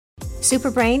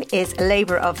Superbrain is a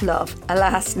labour of love.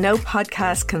 Alas, no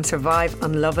podcast can survive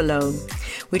on love alone.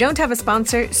 We don't have a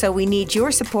sponsor, so we need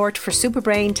your support for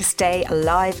Superbrain to stay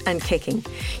alive and kicking.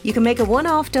 You can make a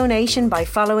one-off donation by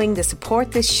following the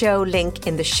Support This Show link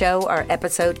in the show or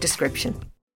episode description.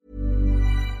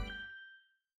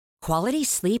 Quality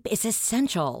sleep is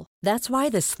essential. That's why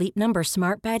the Sleep Number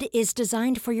Smart Bed is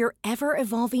designed for your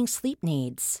ever-evolving sleep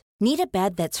needs. Need a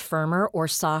bed that's firmer or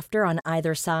softer on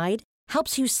either side?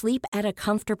 Helps you sleep at a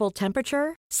comfortable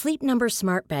temperature? Sleep Number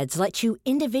Smart Beds let you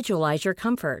individualize your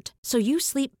comfort, so you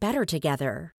sleep better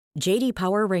together. J.D.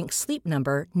 Power ranks Sleep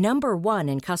Number number 1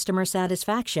 in customer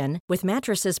satisfaction with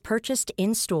mattresses purchased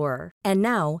in-store. And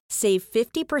now, save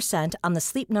 50% on the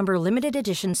Sleep Number Limited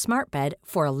Edition Smart Bed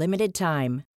for a limited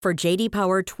time. For J.D.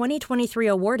 Power 2023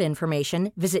 award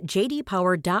information, visit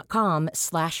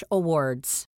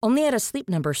jdpower.com/awards. Only at a Sleep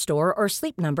Number store or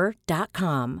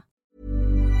sleepnumber.com.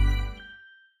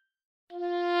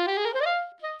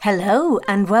 Hello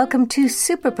and welcome to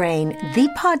Superbrain, the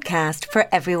podcast for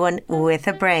everyone with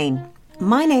a brain.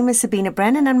 My name is Sabina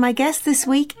Brennan and my guest this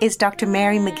week is Dr.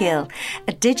 Mary McGill,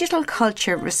 a digital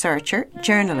culture researcher,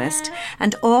 journalist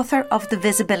and author of The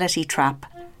Visibility Trap,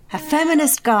 a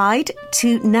feminist guide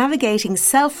to navigating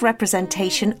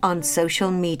self-representation on social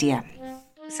media.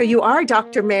 So you are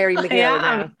Dr. Mary McGill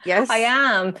now, yes? I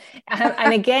am.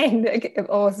 And again, it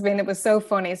was so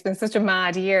funny. It's been such a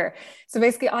mad year. So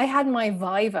basically, I had my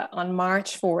Viva on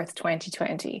March 4th,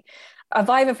 2020. A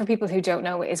Viva, for people who don't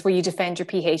know, is where you defend your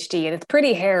PhD, and it's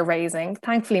pretty hair-raising.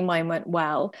 Thankfully, mine went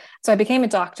well. So I became a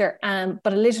doctor,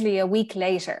 but literally a week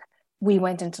later, we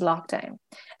went into lockdown.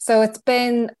 So it's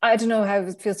been, I don't know how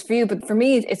it feels for you, but for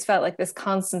me, it's felt like this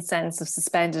constant sense of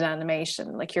suspended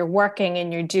animation. Like you're working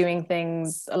and you're doing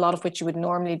things, a lot of which you would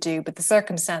normally do, but the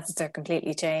circumstances are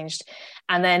completely changed.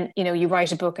 And then, you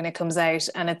write a book and it comes out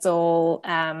and it's all,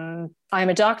 I'm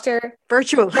a doctor.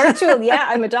 Virtual, yeah,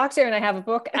 I'm a doctor and I have a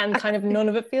book and kind of none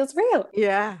of it feels real.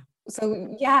 Yeah.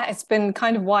 So yeah, it's been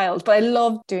kind of wild, but I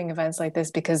love doing events like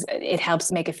this because it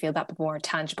helps make it feel that bit more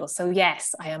tangible. So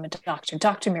yes, I am a doctor,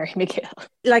 Dr. Mary McGill.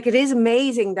 Like it is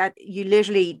amazing that you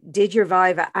literally did your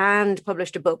Viva and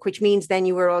published a book, which means then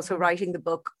you were also writing the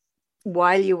book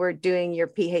while you were doing your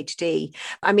PhD.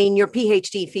 I mean, your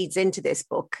PhD feeds into this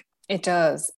book. It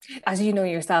does. As you know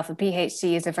yourself, a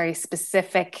PhD is a very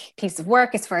specific piece of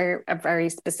work. It's for a very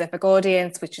specific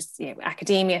audience, which is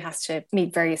academia. It has to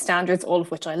meet various standards, all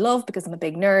of which I love because I'm a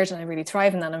big nerd and I really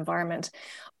thrive in that environment.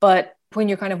 But when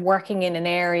you're kind of working in an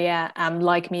area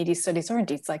like media studies or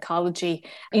indeed psychology,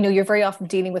 you're very often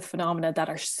dealing with phenomena that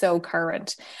are so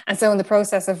current. And so in the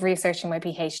process of researching my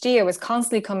PhD, I was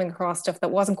constantly coming across stuff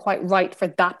that wasn't quite right for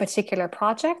that particular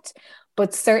project,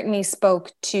 but certainly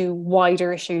spoke to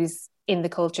wider issues in the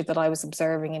culture that I was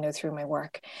observing, through my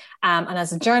work. And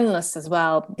as a journalist as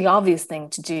well, the obvious thing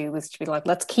to do was to be like,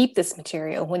 let's keep this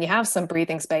material. When you have some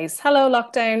breathing space, hello,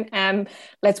 lockdown,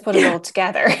 let's put it all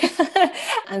together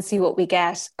and see what we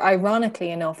get.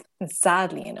 Ironically enough, and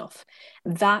sadly enough,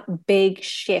 that big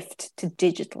shift to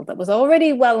digital that was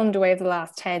already well underway over the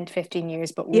last 10 to 15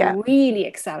 years, but really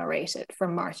accelerated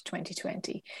from March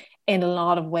 2020. In a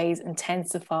lot of ways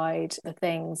intensified the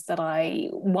things that I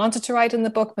wanted to write in the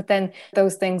book, but then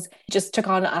those things just took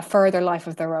on a further life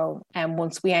of their own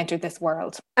once we entered this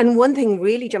world. And one thing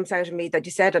really jumps out at me that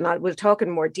you said, and we'll talk in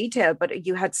more detail, but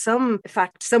you had some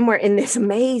fact somewhere in this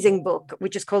amazing book,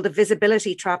 which is called The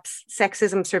Visibility Trap,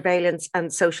 Sexism, Surveillance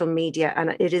and Social Media.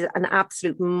 And it is an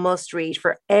absolute must read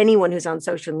for anyone who's on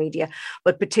social media,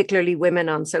 but particularly women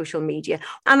on social media.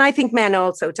 And I think men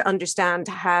also, to understand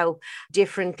how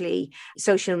differently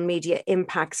social media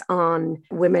impacts on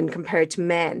women compared to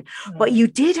men. But you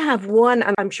did have one,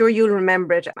 and I'm sure you'll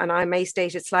remember it, and I may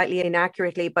state it slightly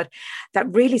inaccurately, but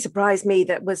that really surprised me.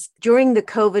 That was during the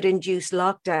COVID-induced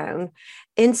lockdown,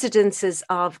 incidences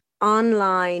of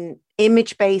online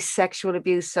image-based sexual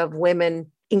abuse of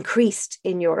women increased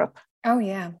in Europe. Oh,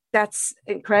 yeah. That's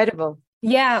incredible.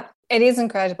 Yeah, it is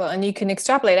incredible. And you can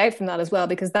extrapolate out from that as well,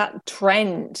 because that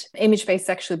trend, image-based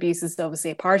sexual abuse is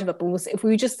obviously a part of it. But if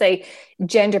we just say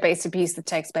gender-based abuse that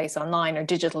takes place online or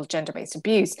digital gender-based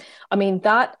abuse, I mean,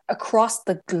 that across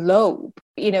the globe,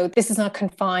 this is not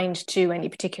confined to any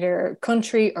particular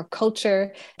country or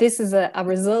culture. This is a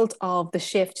result of the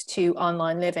shift to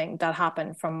online living that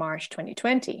happened from March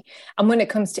 2020. And when it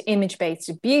comes to image-based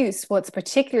abuse, what's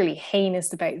particularly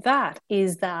heinous about that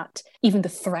is that even the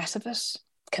threat of it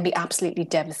can be absolutely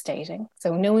devastating.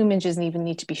 So no images even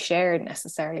need to be shared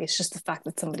necessarily. It's just the fact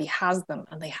that somebody has them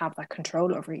and they have that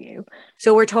control over you.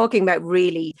 So we're talking about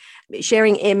really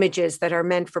sharing images that are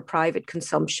meant for private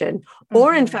consumption,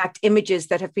 or in fact, images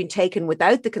that have been taken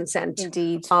without the consent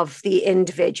of the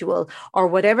individual, or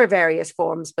whatever various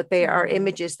forms, but they are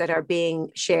images that are being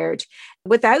shared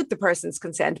without the person's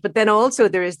consent. But then also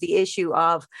there is the issue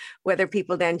of whether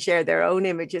people then share their own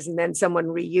images and then someone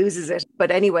reuses it.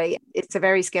 But anyway, it's a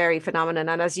very scary phenomenon.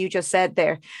 And as you just said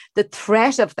there, the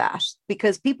threat of that,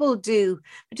 because people do,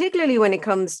 particularly when it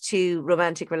comes to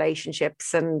romantic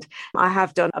relationships, and I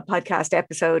have done a podcast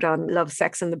episode on love,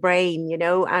 sex and the brain, you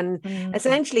know, and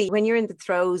essentially when you're in the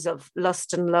throes of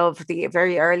lust and love, the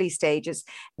very early stages,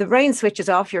 the brain switches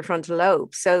off your frontal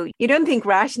lobe. So you don't think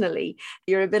rationally,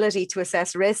 your ability to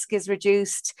assess risk is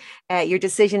reduced, your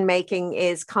decision making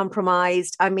is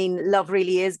compromised. I mean, love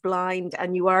really is blind,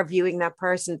 and you are viewing that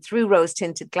person through rose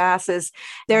tinted glasses.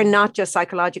 They're not just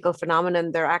psychological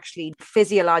phenomenon, they're actually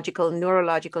physiological,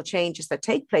 neurological changes that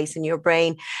take place in your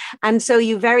brain. And so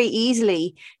you very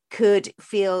easily could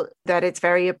feel that it's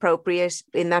very appropriate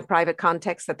in that private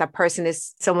context that that person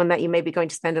is someone that you may be going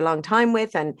to spend a long time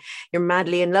with and you're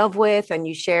madly in love with, and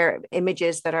you share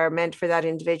images that are meant for that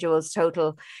individual's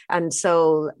total and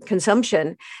soul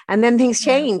consumption. And then things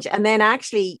change. And then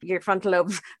actually your frontal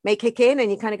lobes may kick in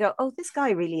and you kind of go, oh, this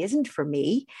guy really isn't for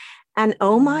me. And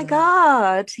oh my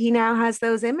God, he now has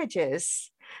those images.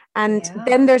 And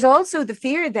then there's also the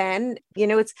fear then, you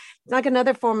know, it's like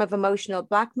another form of emotional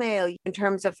blackmail in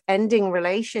terms of ending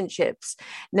relationships.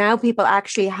 Now people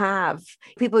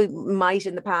might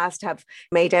in the past have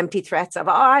made empty threats of,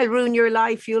 oh, I'll ruin your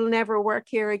life, you'll never work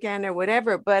here again or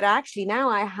whatever. But actually now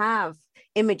I have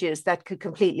images that could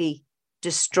completely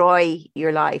destroy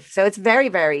your life. So it's very,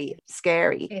 very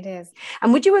scary. It is.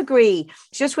 And would you agree,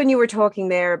 just when you were talking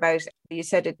there about, you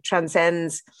said it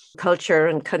transcends culture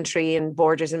and country and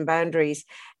borders and boundaries.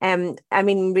 I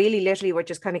mean, really, literally what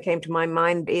just kind of came to my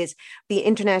mind is the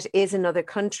internet is another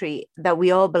country that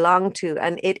we all belong to,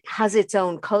 and it has its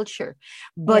own culture,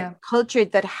 but culture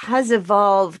that has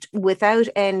evolved without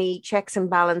any checks and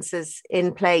balances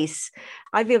in place.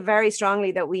 I feel very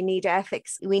strongly that we need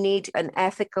ethics. We need an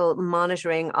ethical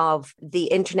monitoring of the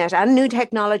internet and new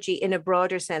technology in a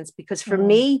broader sense, because for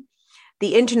me,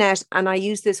 the internet, and I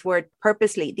use this word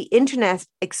purposely, the internet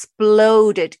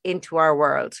exploded into our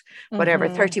world, whatever,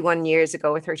 31 years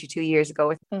ago or 32 years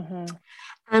ago.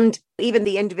 And even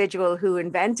the individual who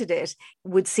invented it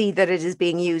would see that it is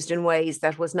being used in ways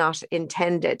that was not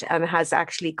intended, and has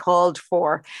actually called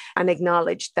for and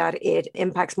acknowledged that it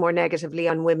impacts more negatively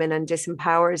on women and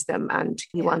disempowers them. And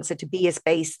he wants it to be a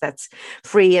space that's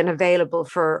free and available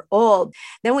for all.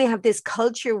 Then we have this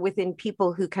culture within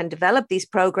people who can develop these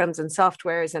programs and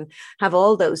softwares and have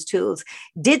all those tools,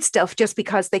 did stuff just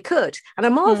because they could. And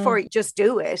I'm all for it, just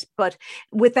do it, but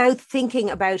without thinking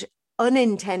about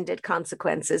unintended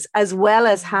consequences, as well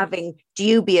as having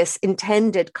dubious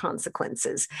intended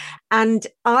consequences. And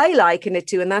I liken it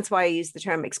to, and that's why I use the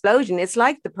term explosion, it's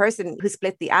like the person who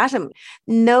split the atom.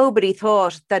 Nobody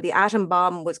thought that the atom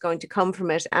bomb was going to come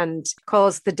from it and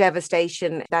cause the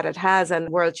devastation that it has and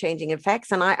world-changing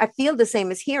effects. And I feel the same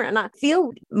as here. And I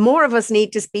feel more of us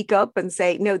need to speak up and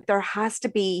say, no, there has to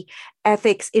be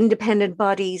ethics, independent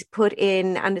bodies put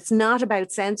in, and it's not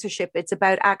about censorship. It's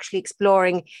about actually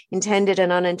exploring intended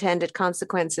and unintended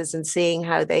consequences and seeing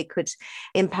how they could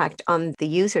impact on the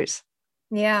users.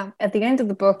 Yeah. At the end of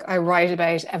the book, I write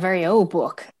about a very old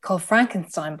book called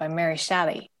Frankenstein by Mary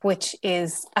Shelley, which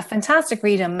is a fantastic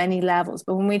read on many levels.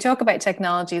 But when we talk about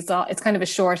technology, it's kind of a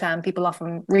shorthand. People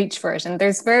often reach for it. And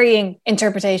there's varying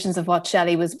interpretations of what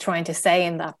Shelley was trying to say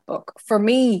in that book. For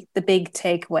me, the big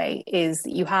takeaway is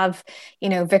that you have,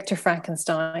 Victor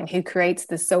Frankenstein, who creates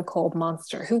this so-called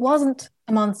monster, who wasn't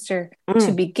a monster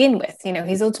to begin with.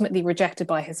 He's ultimately rejected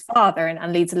by his father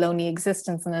and leads a lonely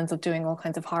existence and ends up doing all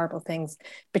kinds of horrible things,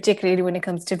 particularly when it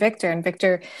comes to Victor. And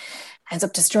Victor ends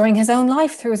up destroying his own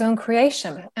life through his own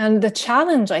creation. And the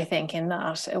challenge, I think, in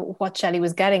that, what Shelley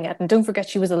was getting at, and don't forget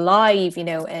she was alive, in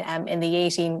the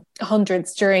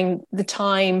 1800s, during the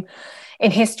time in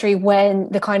history when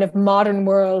the kind of modern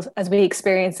world as we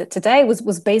experience it today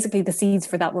was basically the seeds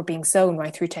for that were being sown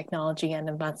right through technology and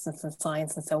advancements in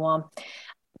science and so on.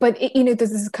 But,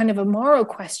 there's this kind of a moral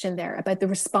question there about the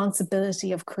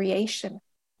responsibility of creation.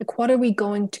 Like, what are we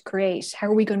going to create? How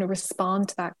are we going to respond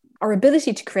to that? Our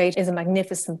ability to create is a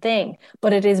magnificent thing,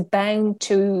 but it is bound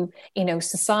to,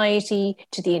 society,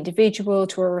 to the individual,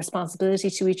 to our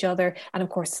responsibility to each other, and of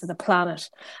course to the planet.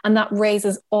 And that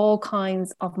raises all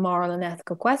kinds of moral and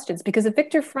ethical questions, because if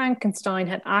Victor Frankenstein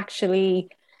had actually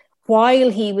while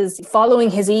he was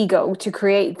following his ego to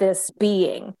create this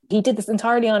being, he did this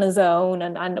entirely on his own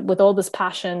and with all this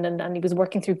passion, and he was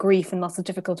working through grief and lots of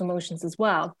difficult emotions as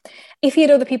well. If he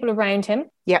had other people around him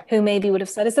who maybe would have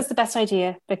said, is this the best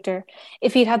idea, Victor?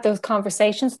 If he'd had those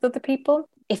conversations with other people,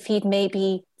 if he'd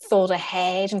maybe thought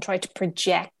ahead and tried to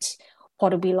project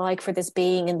what it would be like for this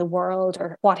being in the world,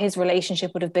 or what his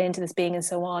relationship would have been to this being and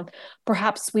so on,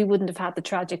 perhaps we wouldn't have had the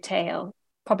tragic tale.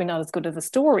 Probably not as good of a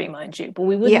story, mind you, but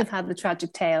we wouldn't have had the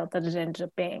tragic tale that it ended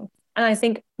up being. And I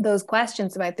think those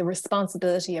questions about the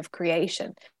responsibility of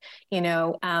creation,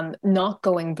 not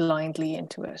going blindly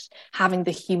into it, having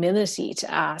the humility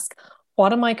to ask,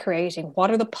 what am I creating?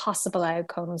 What are the possible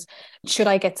outcomes? Should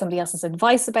I get somebody else's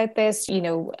advice about this?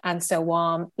 And so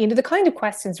on. The kind of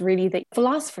questions really that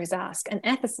philosophers ask and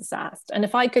ethicists ask. And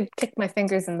if I could click my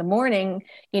fingers in the morning,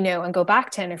 and go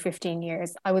back 10 or 15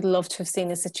 years, I would love to have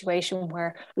seen a situation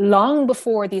where long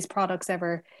before these products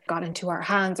ever got into our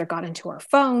hands or got into our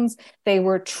phones, they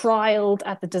were trialed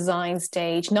at the design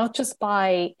stage, not just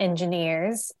by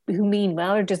engineers who mean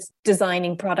well or just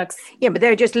designing products. Yeah, but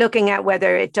they're just looking at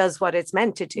whether it does what it's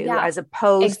meant to do, as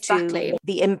opposed to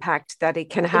the impact that it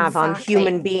can have on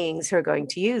human beings who are going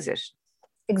to use it.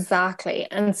 Exactly.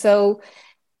 And so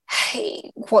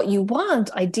what you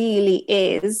want ideally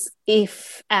is,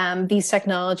 if these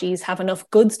technologies have enough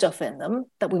good stuff in them,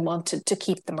 that we want to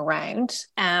keep them around,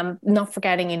 not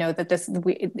forgetting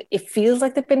that it feels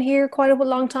like they've been here quite a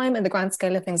long time. In the grand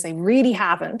scale of things, they really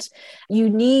haven't. You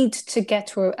need to get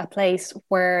to a place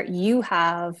where you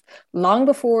have, long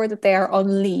before that they are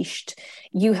unleashed,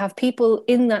 you have people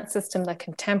in that system that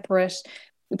can temper it,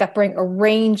 that bring a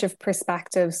range of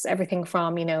perspectives, everything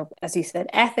from, as you said,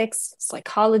 ethics,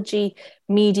 psychology,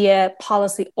 media,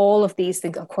 policy, all of these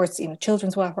things, of course,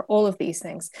 children's welfare, all of these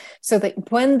things, so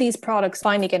that when these products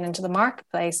finally get into the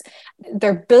marketplace,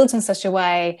 they're built in such a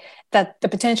way that the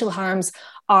potential harms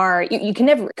are, you can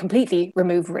never completely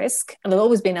remove risk, and there'll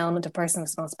always be an element of personal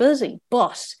responsibility,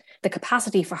 but the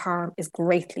capacity for harm is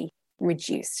greatly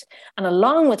reduced. And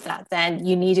along with that, then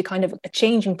you need a kind of a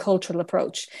change in cultural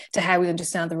approach to how we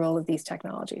understand the role of these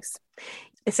technologies.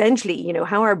 Essentially,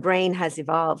 how our brain has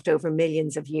evolved over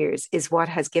millions of years is what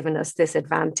has given us this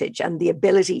advantage and the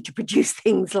ability to produce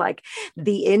things like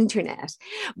the internet.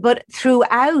 But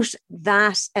throughout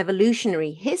that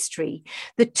evolutionary history,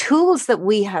 the tools that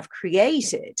we have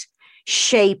created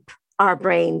shape our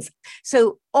brains.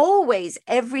 So always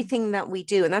everything that we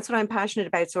do, and that's what I'm passionate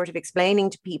about, sort of explaining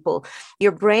to people,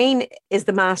 your brain is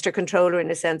the master controller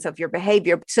in a sense of your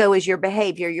behavior. So is your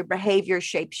behavior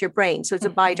shapes your brain. So it's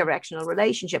a bidirectional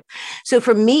relationship. So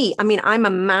for me, I'm a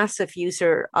massive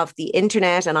user of the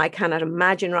internet, and I cannot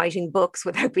imagine writing books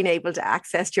without being able to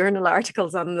access journal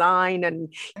articles online.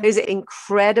 And there's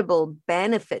incredible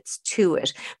benefits to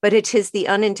it, but it is the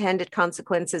unintended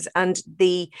consequences and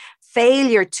the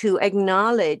failure to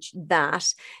acknowledge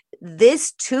that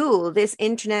this tool, this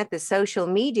internet, the social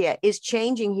media is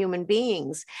changing human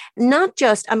beings. Not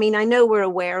just, I know we're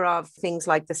aware of things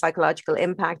like the psychological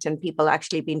impact and people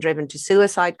actually being driven to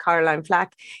suicide. Caroline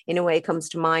Flack, in a way, comes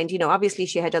to mind. Obviously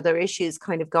she had other issues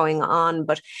kind of going on,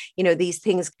 but, these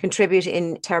things contribute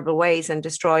in terrible ways and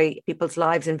destroy people's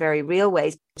lives in very real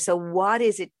ways. So what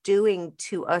is it doing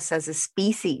to us as a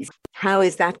species? How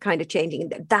is that kind of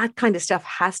changing? That kind of stuff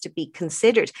has to be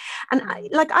considered. And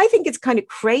I think it's kind of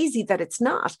crazy that it's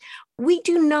not. We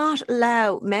do not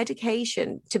allow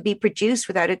medication to be produced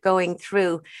without it going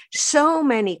through so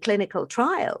many clinical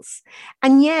trials.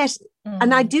 And yet,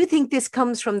 and I do think this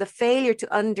comes from the failure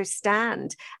to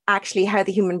understand actually how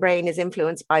the human brain is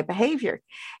influenced by behavior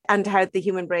and how the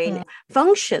human brain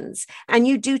functions. And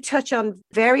you do touch on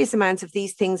various amounts of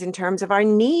these things in terms of our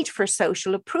need for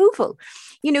social approval,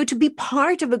 to be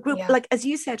part of a group. Like, as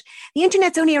you said, the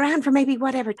internet's only around for maybe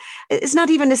whatever. It's not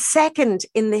even a second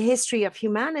in the history of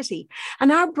humanity.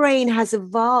 And our brain has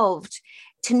evolved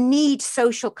to need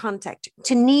social contact,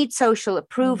 to need social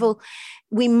approval.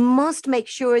 We must make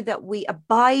sure that we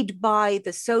abide by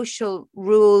the social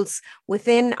rules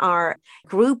within our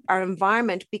group, our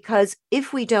environment, because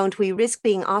if we don't, we risk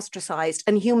being ostracized,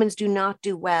 and humans do not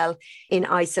do well in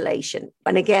isolation.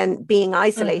 And again, being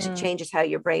isolated changes how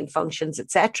your brain functions,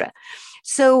 etc.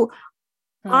 So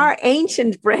our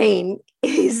ancient brain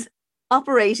is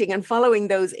operating and following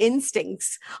those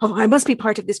instincts. Oh, I must be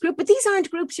part of this group. But these aren't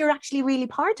groups you're actually really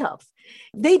part of.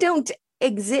 They don't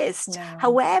exist. No.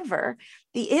 However,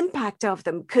 the impact of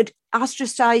them could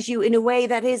ostracize you in a way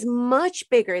that is much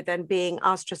bigger than being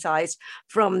ostracized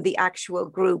from the actual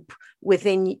group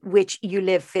within which you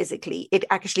live physically. It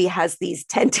actually has these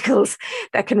tentacles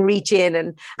that can reach in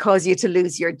and cause you to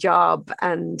lose your job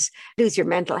and lose your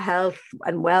mental health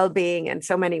and well-being in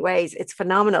so many ways. It's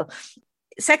phenomenal.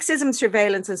 Sexism,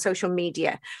 surveillance, and social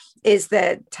media is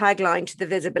the tagline to the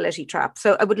visibility trap.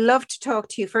 So I would love to talk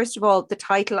to you, first of all, the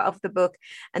title of the book,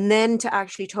 and then to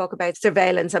actually talk about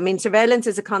surveillance. I mean, surveillance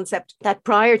is a concept that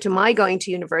prior to my going to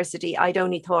university, I'd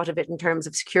only thought of it in terms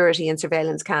of security and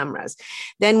surveillance cameras.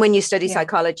 Then when you study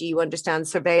psychology, you understand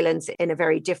surveillance in a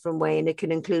very different way, and it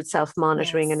can include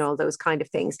self-monitoring and all those kind of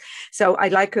things. So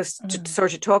I'd like us to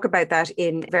sort of talk about that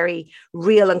in very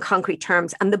real and concrete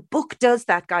terms. And the book does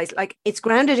that, guys. Like, it's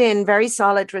grounded in very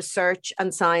solid research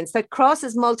and science that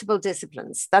crosses multiple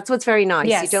disciplines. That's what's very nice.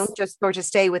 Yes. You don't just sort of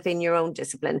stay within your own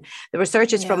discipline. The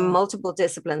research is from multiple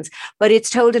disciplines, but it's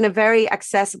told in a very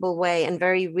accessible way and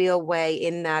very real way,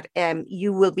 in that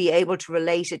you will be able to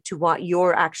relate it to what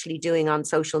you're actually doing on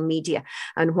social media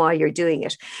and why you're doing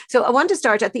it. So I want to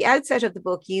start at the outset of the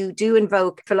book. You do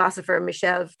invoke philosopher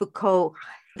Michel Foucault,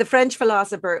 the French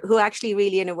philosopher, who actually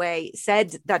really, in a way,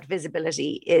 said that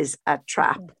visibility is a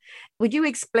trap. Would you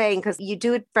explain, because you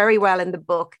do it very well in the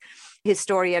book, his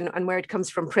story and where it comes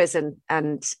from prison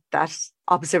and that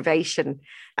observation,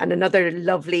 and another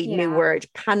lovely new word,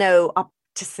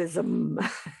 panopticism.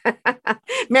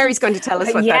 Mary's going to tell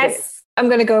us what that is. I'm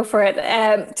going to go for it.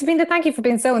 Tamina, thank you for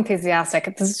being so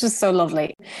enthusiastic. This is just so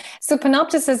lovely. So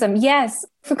panopticism, yes,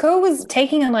 Foucault was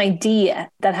taking an idea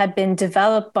that had been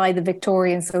developed by the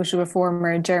Victorian social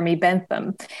reformer Jeremy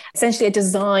Bentham, essentially a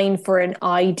design for an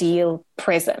ideal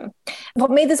prison. What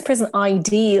made this prison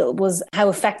ideal was how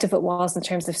effective it was in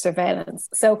terms of surveillance.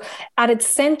 So at its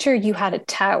center, you had a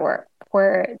tower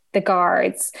where the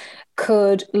guards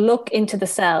could look into the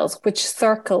cells which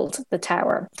circled the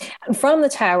tower. And from the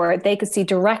tower, they could see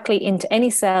directly into any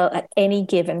cell at any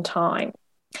given time.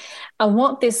 And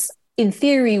what this, in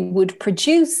theory, would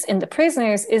produce in the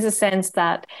prisoners is a sense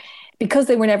that because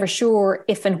they were never sure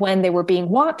if and when they were being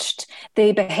watched,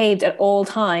 they behaved at all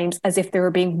times as if they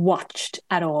were being watched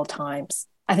at all times.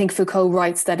 I think Foucault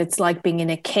writes that it's like being in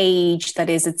a cage that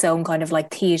is its own kind of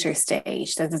like theatre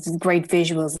stage. There's great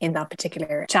visuals in that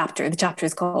particular chapter. The chapter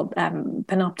is called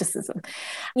Panopticism.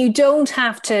 You don't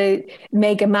have to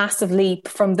make a massive leap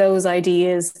from those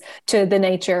ideas to the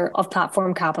nature of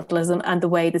platform capitalism and the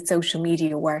way that social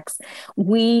media works.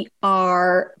 We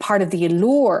are part of the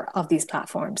allure of these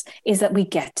platforms is that we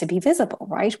get to be visible,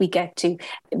 right? We get to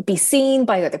be seen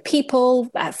by other people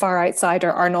far outside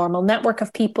our normal network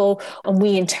of people, and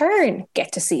we in turn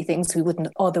get to see things we wouldn't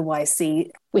otherwise see.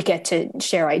 We get to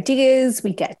share ideas,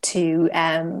 we get to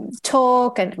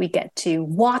talk, and we get to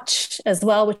watch as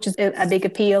well, which is a big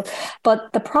appeal.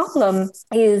 But the problem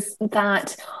is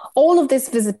that all of this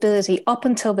visibility up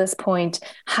until this point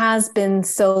has been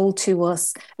sold to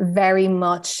us very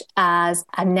much as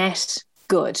a net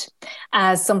good,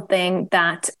 as something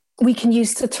that we can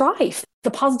use to thrive. The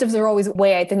positives are always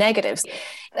weigh out the negatives.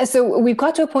 So we've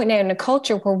got to a point now in a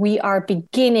culture where we are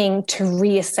beginning to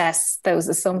reassess those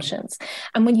assumptions.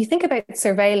 And when you think about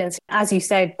surveillance, as you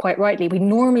said quite rightly, we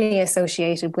normally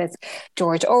associate it with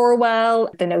George Orwell,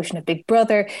 the notion of Big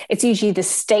Brother. It's usually the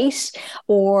state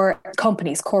or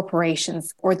companies,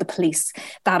 corporations, or the police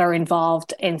that are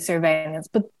involved in surveillance.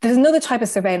 But there's another type of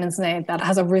surveillance now that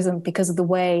has arisen because of the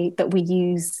way that we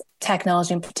use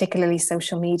technology, and particularly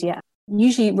social media.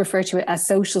 Usually refer to it as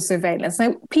social surveillance.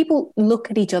 Now, people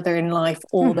look at each other in life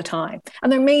all the time,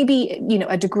 and there may be,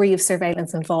 a degree of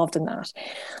surveillance involved in that.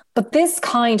 But this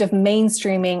kind of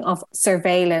mainstreaming of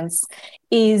surveillance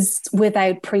is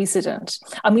without precedent.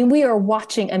 I mean, we are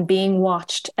watching and being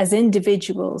watched as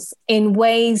individuals in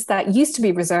ways that used to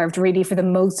be reserved really for the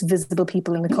most visible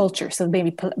people in the culture. So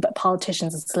maybe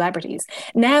politicians and celebrities.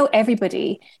 Now,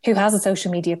 everybody who has a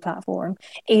social media platform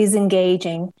is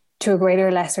engaging to a greater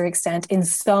or lesser extent in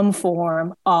some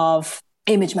form of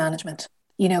image management,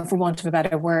 for want of a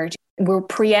better word. We're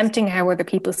preempting how other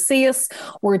people see us.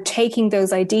 We're taking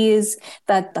those ideas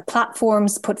that the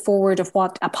platforms put forward of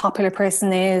what a popular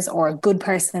person is or a good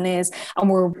person is,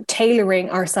 and we're tailoring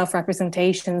our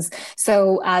self-representations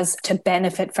so as to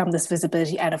benefit from this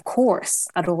visibility, and of course,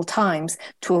 at all times,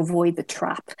 to avoid the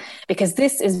trap. Because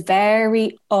this is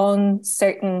very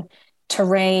uncertain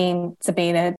terrain,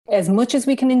 Sabina. As much as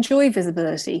we can enjoy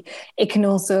visibility, it can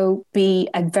also be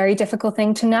a very difficult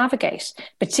thing to navigate,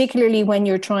 particularly when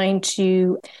you're trying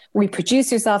to reproduce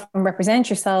yourself and represent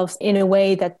yourselves in a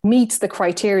way that meets the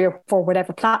criteria for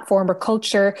whatever platform or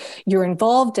culture you're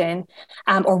involved in,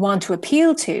 or want to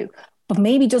appeal to, but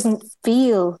maybe doesn't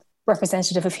feel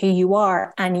representative of who you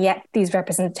are. And yet these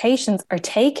representations are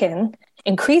taken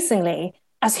increasingly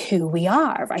as who we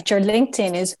are, right? Your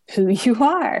LinkedIn is who you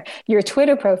are. Your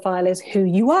Twitter profile is who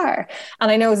you are.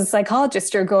 And I know as a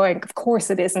psychologist, you're going, of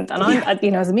course it isn't. And I'm,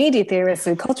 as a media theorist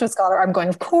and cultural scholar, I'm going,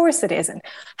 of course it isn't.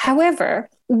 However,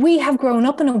 we have grown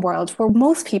up in a world where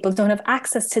most people don't have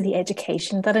access to the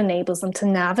education that enables them to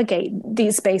navigate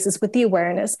these spaces with the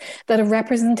awareness that a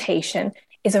representation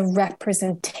is a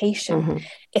representation. Mm-hmm.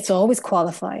 It's always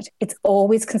qualified. It's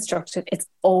always constructed. It's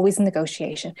always a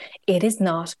negotiation. It is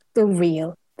not the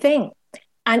real thing.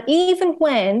 And even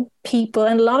when people,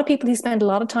 and a lot of people who spend a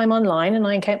lot of time online, and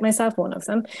I count myself one of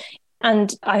them,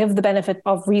 and I have the benefit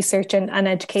of research and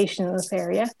education in this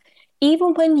area,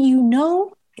 even when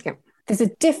there's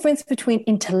a difference between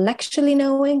intellectually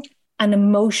knowing and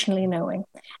emotionally knowing.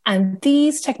 And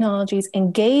these technologies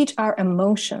engage our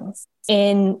emotions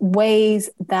in ways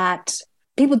that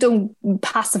people don't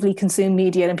passively consume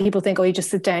media, and people think, oh, you just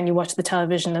sit down, you watch the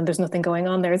television and there's nothing going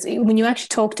on there. When you actually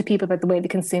talk to people about the way they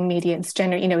consume media, it's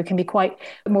generally, it can be quite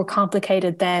more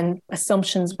complicated than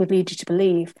assumptions would lead you to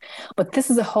believe. But this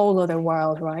is a whole other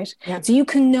world, right? Yeah. So you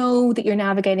can know that you're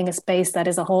navigating a space that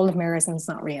is a hall of mirrors and it's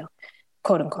not real,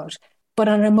 quote unquote. But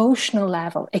on an emotional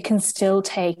level, it can still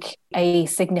take a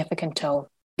significant toll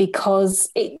because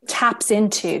it taps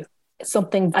into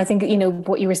something. I think,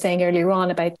 what you were saying earlier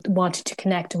on about wanting to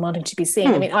connect and wanting to be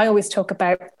seen. I mean, I always talk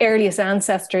about earliest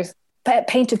ancestors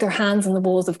painted their hands on the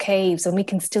walls of caves, and we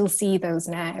can still see those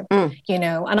now,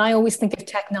 and I always think of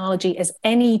technology as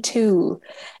any tool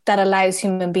that allows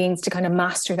human beings to kind of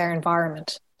master their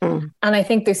environment. And I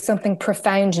think there's something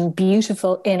profound and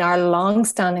beautiful in our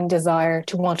long-standing desire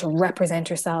to want to represent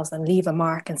ourselves and leave a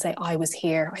mark and say, I was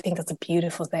here. I think that's a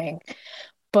beautiful thing.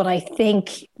 But I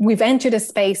think we've entered a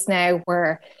space now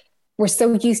where we're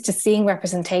so used to seeing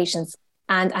representations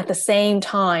and at the same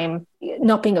time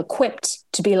not being equipped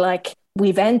to be like,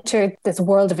 we've entered this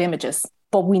world of images,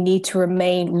 but we need to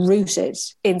remain rooted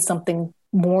in something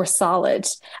more solid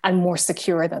and more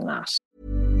secure than that.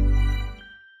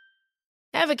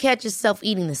 Ever catch yourself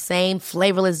eating the same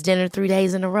flavorless dinner 3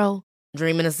 days in a row?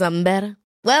 Dreaming of something better?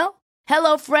 Well,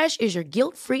 HelloFresh is your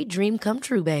guilt-free dream come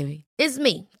true, baby. It's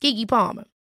me, Keke Palmer.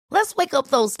 Let's wake up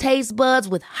those taste buds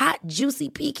with hot, juicy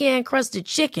pecan-crusted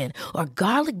chicken or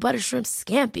garlic butter shrimp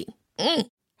scampi.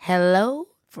 Hello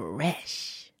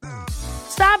Fresh.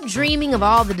 Stop dreaming of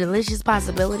all the delicious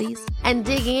possibilities and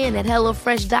dig in at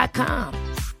HelloFresh.com.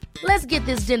 Let's get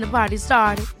this dinner party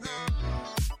started.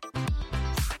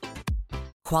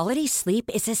 Quality sleep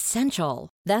is essential.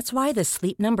 That's why the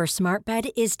Sleep Number Smart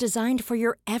Bed is designed for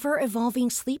your ever-evolving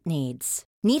sleep needs.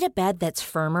 Need a bed that's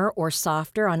firmer or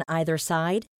softer on either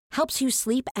side? Helps you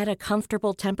sleep at a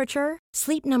comfortable temperature?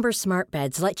 Sleep Number Smart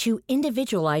Beds let you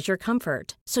individualize your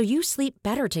comfort, so you sleep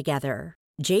better together.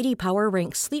 J.D. Power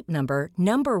ranks Sleep Number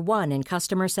number 1 in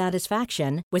customer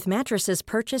satisfaction with mattresses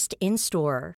purchased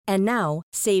in-store. And now,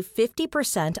 save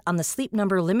 50% on the Sleep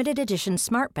Number Limited Edition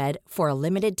Smart Bed for a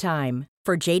limited time.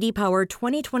 For J.D. Power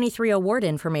 2023 award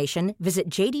information, visit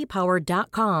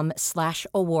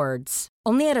jdpower.com/awards.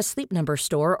 Only at a Sleep Number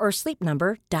store or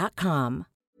sleepnumber.com.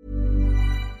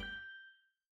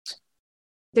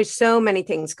 There's so many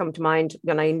things come to mind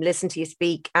when I listen to you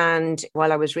speak and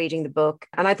while I was reading the book.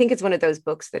 And I think it's one of those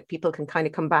books that people can kind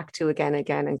of come back to again and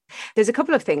again. And there's a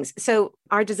couple of things. So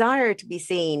our desire to be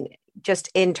seen just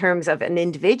in terms of an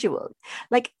individual,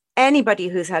 like anybody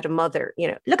who's had a mother,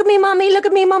 look at me, mommy, look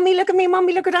at me, mommy, look at me,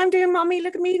 mommy, look what I'm doing, mommy,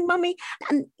 look at me, mommy.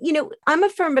 And, I'm a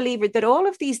firm believer that all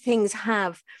of these things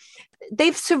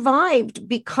they've survived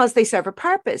because they serve a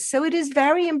purpose. So it is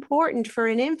very important for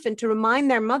an infant to remind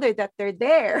their mother that they're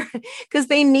there because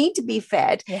they need to be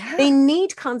fed. Yeah. They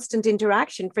need constant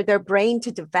interaction for their brain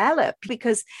to develop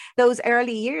because those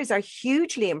early years are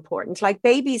hugely important. Like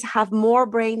babies have more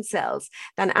brain cells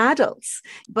than adults,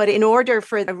 but in order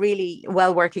for a really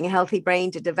well-working, healthy brain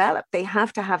to develop, they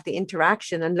have to have the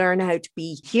interaction and learn how to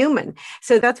be human.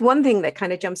 So that's one thing that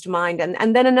kind of jumps to mind.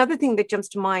 And then another thing that jumps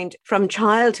to mind from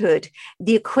childhood,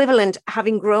 the equivalent,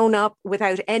 having grown up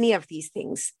without any of these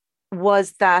things,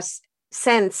 was that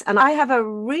sense. And I have a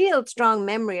real strong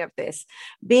memory of this,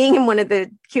 being in one of the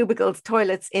cubicles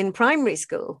toilets in primary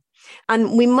school.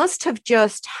 And we must have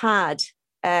just had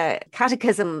a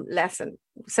catechism lesson.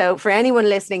 So for anyone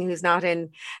listening who's not in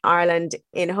Ireland,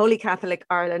 in Holy Catholic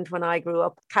Ireland, when I grew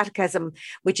up, catechism,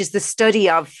 which is the study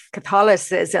of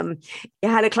Catholicism, you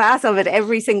had a class of it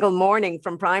every single morning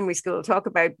from primary school. Talk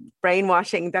about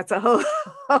brainwashing. That's a whole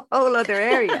other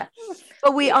area.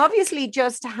 But we obviously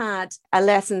just had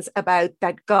lessons about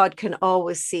that God can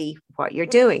always see what you're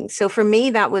doing. So for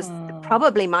me, that was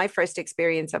probably my first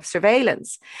experience of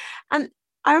surveillance. And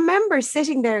I remember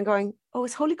sitting there and going, oh,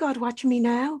 is Holy God watching me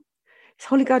now? Is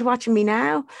Holy God watching me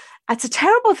now? It's a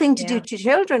terrible thing to do to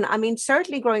children. I mean,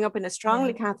 certainly growing up in a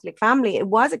strongly Catholic family, it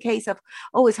was a case of,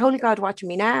 oh, is Holy God watching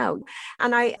me now?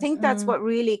 And I think that's what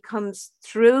really comes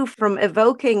through from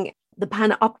evoking the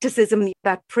panopticism,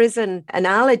 that prison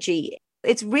analogy.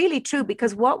 It's really true,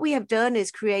 because what we have done is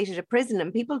created a prison,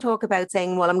 and people talk about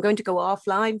saying, well, I'm going to go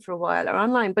offline for a while or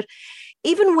online. But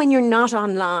even when you're not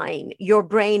online, your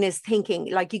brain is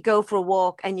thinking, like, you go for a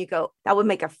walk and you go, that would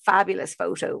make a fabulous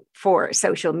photo for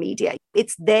social media.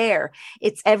 It's there.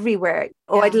 It's everywhere.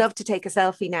 Oh, I'd love to take a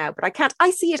selfie now, but I can't.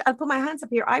 I see it. I'll put my hands up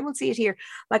here. I will see it here.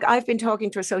 Like, I've been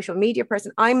talking to a social media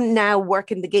person. I'm now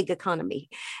working the gig economy.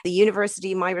 The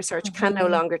university, my research can no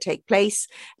longer take place.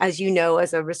 As you know,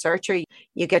 as a researcher,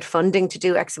 you get funding to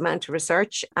do X amount of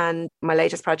research. And my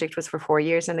latest project was for 4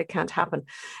 years and it can't happen.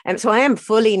 So I am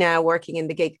fully now working in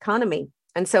the gig economy.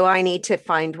 And so I need to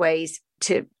find ways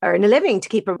to earn a living, to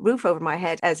keep a roof over my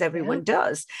head, as everyone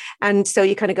does. And so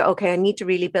you kind of go, okay, I need to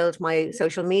really build my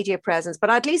social media presence,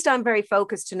 but at least I'm very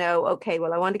focused to know, okay,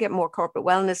 well, I want to get more corporate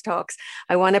wellness talks.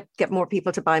 I want to get more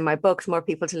people to buy my books, more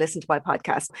people to listen to my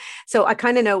podcast. So I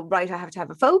kind of know, right, I have to have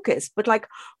a focus. But like,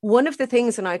 one of the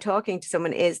things when I'm talking to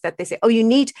someone is that they say, oh, you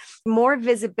need more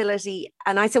visibility.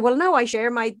 And I say, well, no, I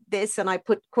share my this and I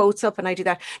put quotes up and I do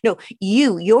that. No,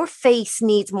 your face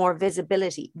needs more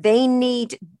visibility. They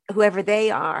need, whoever they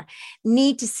are,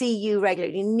 need to see you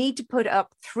regularly. You need to put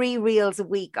up 3 reels a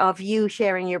week of you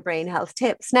sharing your brain health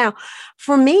tips. Now,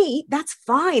 for me, that's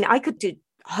fine. I could do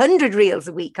 100 reels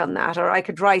a week on that, or I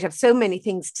could have so many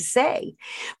things to say,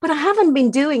 but I haven't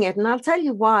been doing it. And I'll tell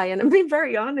you why. And I'm being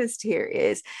very honest here,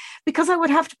 is because I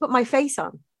would have to put my face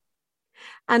on.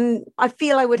 And I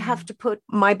feel I would have to put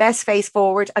my best face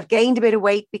forward. I've gained a bit of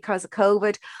weight because of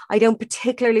COVID. I don't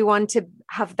particularly want to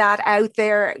have that out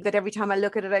there, that every time I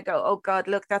look at it, I go, oh God,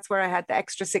 look, that's where I had the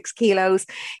extra 6 kilos.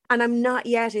 And I'm not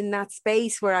yet in that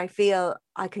space where I feel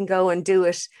I can go and do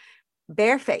it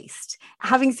barefaced.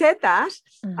 Having said that,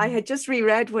 I had just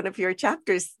reread one of your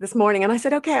chapters this morning and I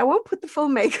said, okay, I won't put the full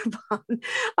makeup on.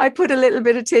 I put a little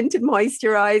bit of tinted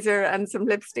moisturizer and some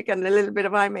lipstick and a little bit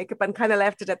of eye makeup and kind of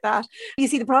left it at that. You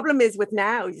see, the problem is with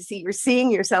now, you see, you're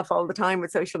seeing yourself all the time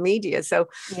with social media. So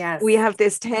we have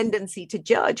this tendency to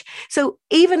judge. So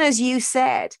even as you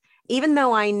said, even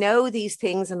though I know these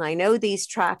things and I know these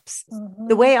traps,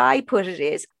 the way I put it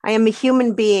is, I am a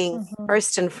human being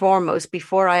first and foremost,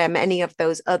 before I am any of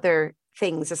those other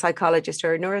things, a psychologist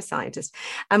or a neuroscientist.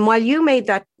 And while you made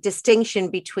that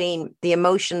distinction between the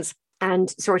emotions and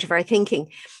sort of our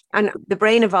thinking, and the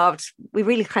brain evolved, we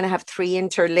really kind of have 3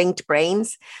 interlinked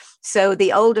brains. So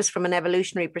the oldest from an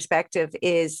evolutionary perspective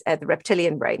is the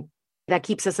reptilian brain. That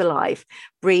keeps us alive,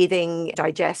 breathing,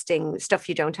 digesting, stuff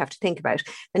you don't have to think about.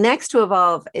 The next to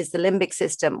evolve is the limbic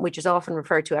system, which is often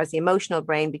referred to as the emotional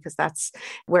brain, because that's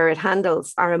where it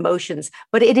handles our emotions.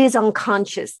 But it is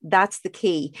unconscious. That's the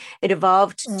key. It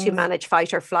evolved to manage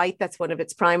fight or flight. That's one of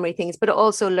its primary things. But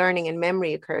also learning and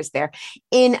memory occurs there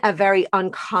in a very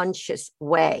unconscious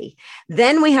way.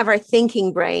 Then we have our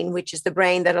thinking brain, which is the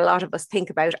brain that a lot of us think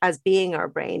about as being our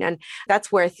brain. And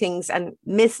that's where things and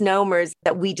misnomers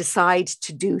that we decide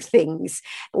to do things.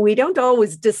 We don't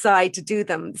always decide to do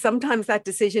them. Sometimes that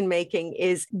decision making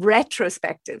is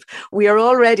retrospective. We are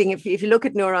already, if you look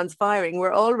at neurons firing,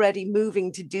 we're already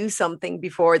moving to do something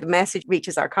before the message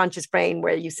reaches our conscious brain,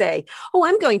 where you say, oh,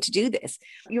 I'm going to do this.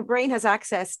 Your brain has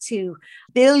access to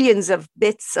billions of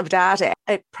bits of data.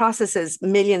 It processes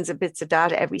millions of bits of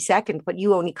data every second, but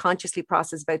you only consciously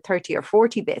process about 30 or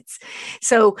 40 bits.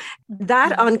 So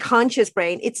that unconscious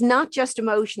brain, it's not just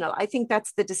emotional. I think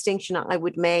that's the distinction I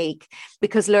would make,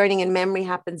 because learning and memory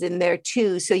happens in there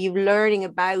too. So you're learning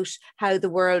about how the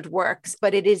world works,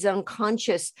 but it is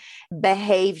unconscious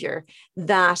behavior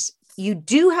that You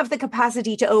do have the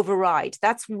capacity to override.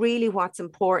 That's really what's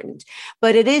important.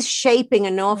 But it is shaping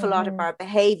an awful lot of our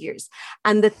behaviors.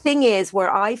 And the thing is,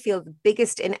 where I feel the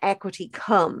biggest inequity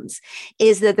comes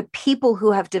is that the people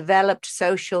who have developed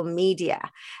social media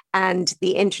and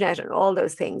the internet and all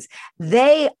those things,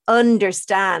 they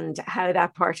understand how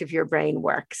that part of your brain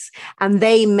works and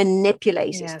they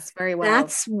manipulate it. Yes, very well.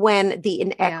 That's when the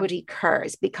inequity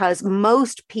occurs, because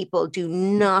most people do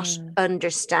not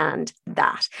understand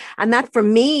that. And that for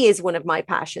me is one of my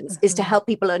passions, is to help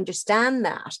people understand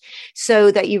that,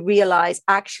 so that you realize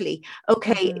actually,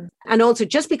 okay, and also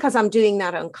just because I'm doing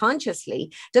that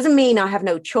unconsciously doesn't mean I have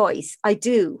no choice. I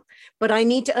do. But I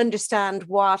need to understand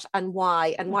what and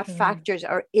why and what factors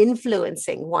are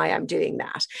influencing why I'm doing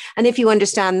that. And if you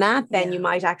understand that, then you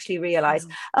might actually realize,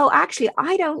 oh, actually,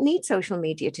 I don't need social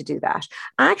media to do that.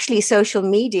 Actually, social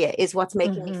media is what's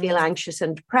making me feel anxious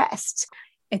and depressed.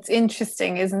 It's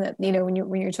interesting, isn't it? You know,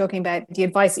 when you're talking about the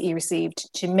advice that you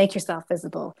received to make yourself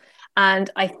visible. And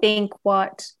I think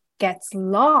what gets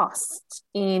lost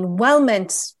in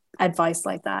well-meant advice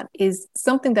like that is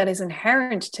something that is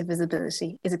inherent to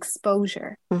visibility is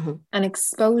exposure. And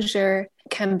exposure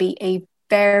can be a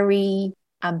very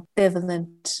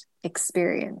ambivalent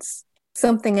experience.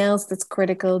 Something else that's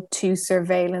critical to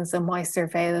surveillance and why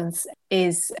surveillance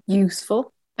is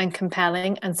useful and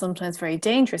compelling and sometimes very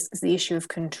dangerous is the issue of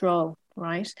control,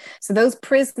 right? So those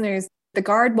prisoners, the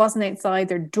guard wasn't outside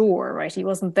their door, right? He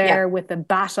wasn't there with the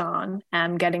baton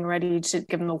and getting ready to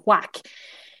give them a whack.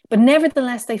 But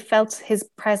nevertheless, they felt his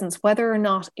presence, whether or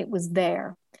not it was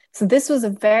there. So this is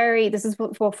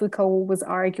what Foucault was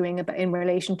arguing about in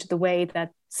relation to the way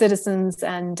that citizens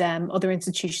and other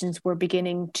institutions were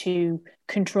beginning to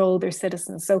control their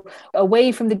citizens. So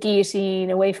away from the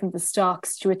guillotine, away from the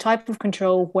stocks, to a type of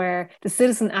control where the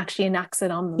citizen actually enacts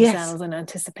it on themselves in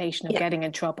anticipation of getting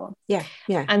in trouble.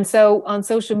 And so on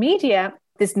social media,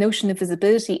 this notion of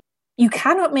visibility, you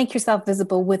cannot make yourself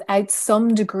visible without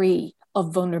some degree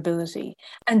of vulnerability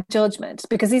and judgment,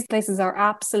 because these places are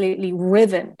absolutely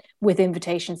riven with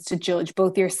invitations to judge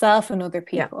both yourself and other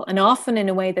people, and often in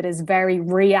a way that is very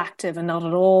reactive and not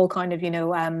at all kind of,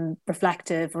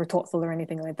 reflective or thoughtful or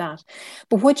anything like that.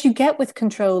 But what you get with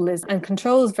control is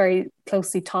very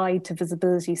closely tied to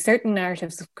visibility, certain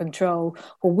narratives of control,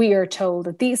 where we are told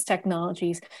that these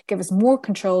technologies give us more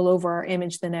control over our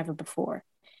image than ever before.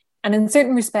 And in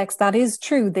certain respects, that is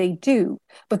true, they do,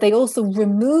 but they also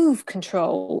remove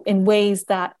control in ways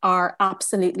that are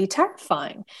absolutely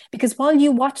terrifying. Because while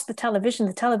you watch the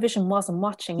television wasn't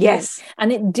watching you.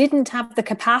 And it didn't have the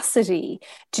capacity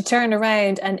to turn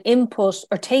around and input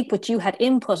or take what you had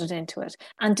inputted into it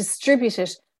and distribute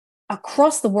it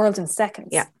across the world in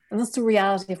seconds. And that's the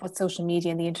reality of what social media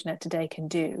and the internet today can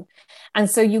do. And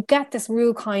so you get this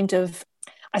real kind of,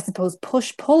 I suppose,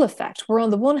 push-pull effect, where on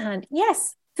the one hand,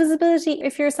 yes, visibility,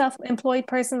 if you're a self-employed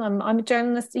person, I'm a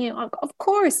journalist, of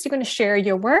course, you're going to share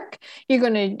your work, you're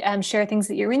going to share things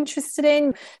that you're interested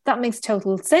in. That makes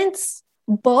total sense.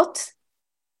 But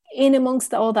in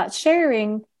amongst all that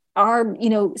sharing are,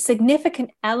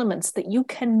 significant elements that you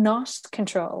cannot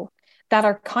control, that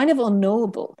are kind of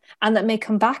unknowable and that may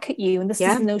come back at you. And this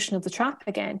is the notion of the trap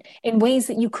again, in ways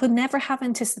that you could never have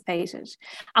anticipated.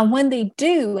 And when they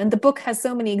do, and the book has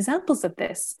so many examples of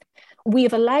this, we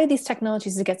have allowed these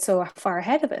technologies to get so far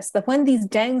ahead of us that when these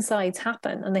downsides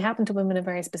happen, and they happen to women in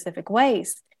very specific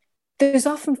ways, there's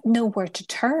often nowhere to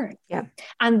turn.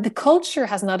 And the culture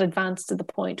has not advanced to the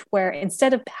point where,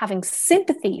 instead of having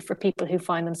sympathy for people who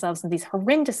find themselves in these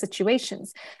horrendous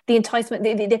situations, the enticement,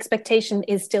 the expectation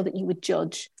is still that you would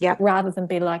judge, rather than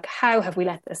be like, how have we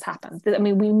let this happen? I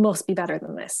mean, we must be better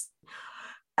than this.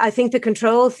 I think the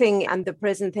control thing and the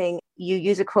prison thing, you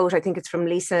use a quote, I think it's from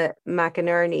Lisa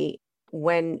McInerney,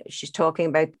 when she's talking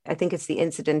about, I think it's the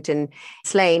incident in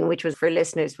Slane, which was, for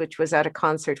listeners, which was at a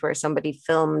concert where somebody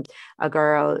filmed a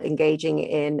girl engaging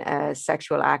in a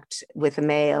sexual act with a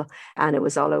male, and it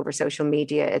was all over social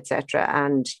media, etc.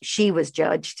 And she was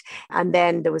judged. And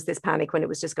then there was this panic when it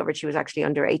was discovered she was actually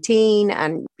under 18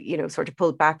 and, sort of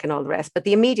pulled back and all the rest. But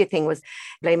the immediate thing was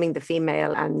blaming the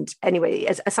female. And anyway,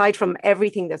 aside from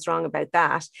everything that's wrong about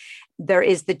that, there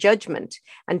is the judgment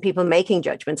and people making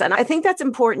judgments. And I think that's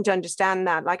important to understand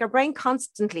that, like, our brain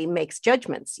constantly makes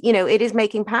judgments. It is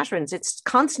making patterns. It's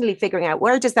constantly figuring out,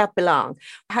 where does that belong?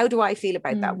 How do I feel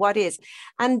about that? What is?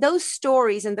 And those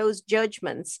stories and those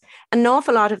judgments, an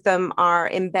awful lot of them are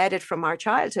embedded from our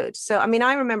childhood. So, I mean,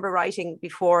 I remember writing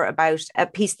before about a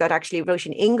piece that actually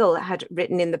Roisin Ingle had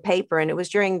written in the paper, and it was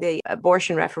during the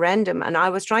abortion referendum. And I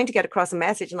was trying to get across a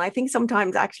message. And I think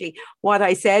sometimes actually what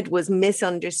I said was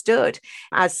misunderstood. could,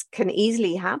 as can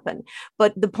easily happen.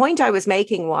 But the point I was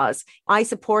making was I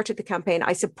supported the campaign.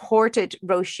 I supported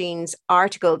Roisin's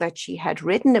article that she had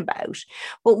written about.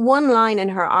 But one line in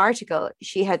her article,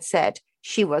 she had said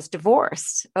she was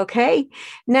divorced. Okay.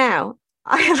 Now,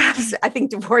 I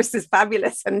think divorce is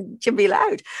fabulous and should be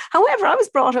allowed. However, I was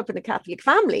brought up in a Catholic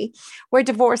family where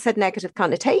divorce had negative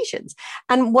connotations.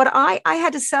 And what I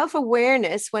had a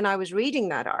self-awareness when I was reading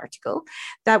that article,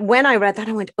 that when I read that,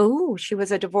 I went, oh, she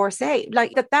was a divorcee.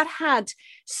 Like that had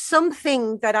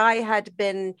something that I had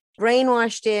been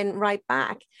brainwashed in right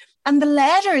back. And the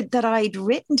letter that I'd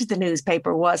written to the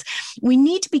newspaper was, we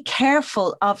need to be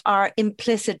careful of our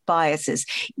implicit biases,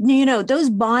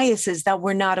 those biases that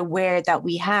we're not aware that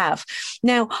we have.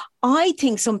 Now, I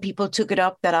think some people took it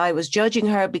up that I was judging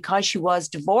her because she was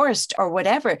divorced or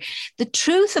whatever. The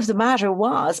truth of the matter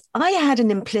was I had an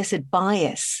implicit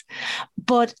bias,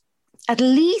 but at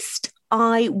least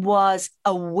I was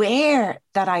aware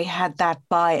that I had that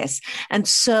bias. And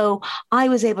so I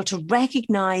was able to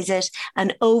recognize it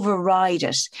and override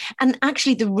it. And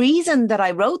actually, the reason that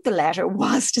I wrote the letter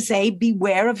was to say,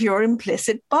 beware of your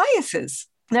implicit biases.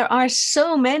 There are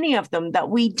so many of them that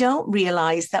we don't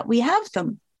realize that we have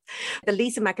them. The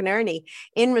Lisa McInerney,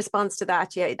 in response to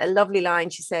that, a lovely line,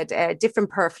 she said, different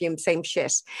perfume, same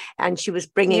shit. And she was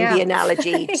bringing the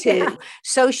analogy to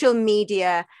social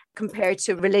media compared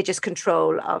to religious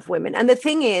control of women. And the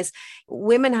thing is,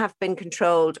 women have been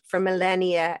controlled for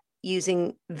millennia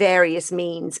using various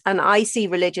means. And I see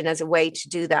religion as a way to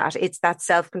do that. It's that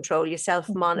self-control, you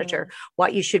self-monitor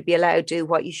what you should be allowed to do,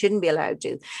 what you shouldn't be allowed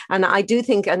to do. And I do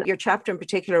think, and your chapter in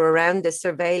particular around this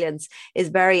surveillance is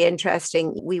very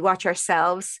interesting. We watch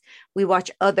ourselves, we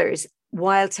watch others,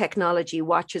 while technology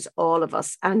watches all of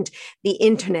us, and the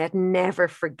internet never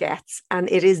forgets.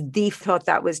 And it is the thought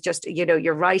that was just,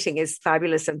 your writing is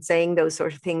fabulous, and saying those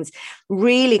sort of things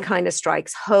really kind of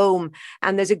strikes home.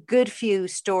 And there's a good few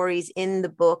stories in the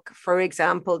book. For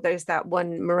example, there's that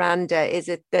one, Miranda, is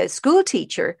it the school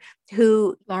teacher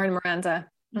who... Lauren Miranda.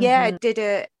 Did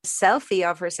a selfie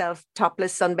of herself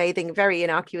topless sunbathing, very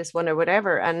innocuous one or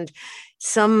whatever. And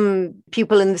some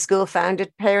people in the school found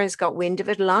it, parents got wind of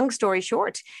it. Long story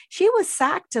short, she was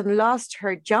sacked and lost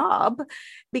her job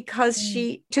because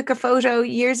she took a photo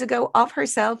years ago of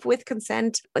herself with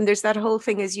consent. And there's that whole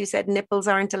thing, as you said, nipples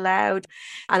aren't allowed.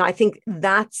 And I think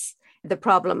that's the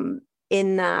problem,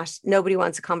 in that nobody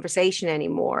wants a conversation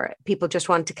anymore. People just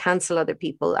want to cancel other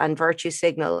people and virtue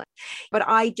signal. But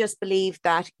I just believe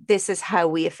that this is how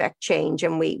we affect change,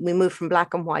 and we move from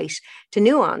black and white to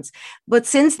nuance. But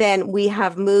since then, we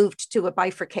have moved to a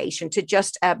bifurcation, to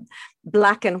just a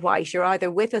black and white. You're either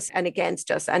with us and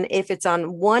against us. And if it's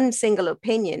on one single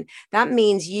opinion, that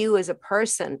means you as a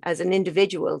person, as an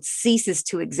individual, ceases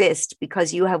to exist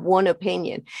because you have one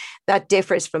opinion that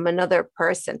differs from another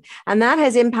person. And that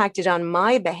has impacted on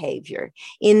my behavior,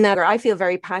 in that I feel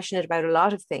very passionate about a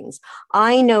lot of things.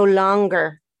 I no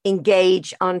longer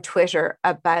engage on Twitter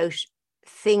about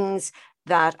things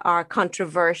that are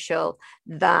controversial,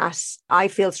 that I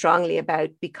feel strongly about,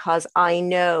 because I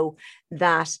know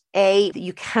that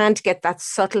you can't get that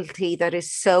subtlety that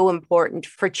is so important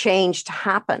for change to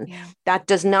happen. That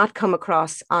does not come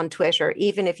across on Twitter.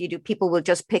 Even if you do, people will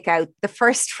just pick out the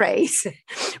first phrase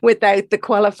without the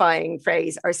qualifying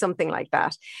phrase or something like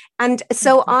that. And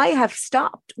so I have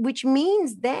stopped, which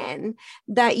means then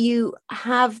that you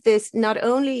have this, not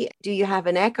only do you have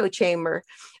an echo chamber,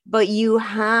 but you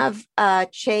have a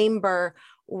chamber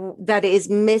that is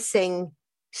missing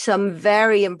some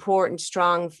very important,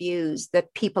 strong views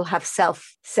that people have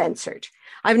self-censored.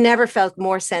 I've never felt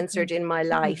more censored in my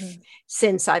life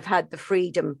since I've had the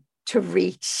freedom to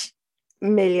reach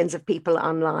millions of people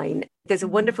online. There's a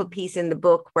wonderful piece in the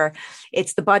book where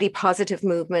it's the body positive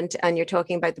movement, and you're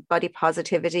talking about the body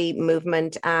positivity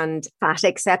movement and fat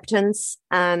acceptance.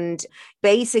 And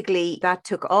basically that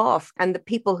took off. And the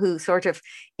people who sort of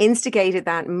instigated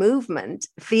that movement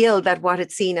feel that what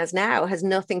it's seen as now has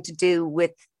nothing to do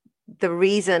with the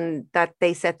reason that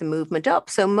they set the movement up.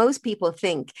 So most people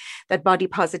think that body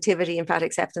positivity and fat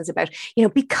acceptance about,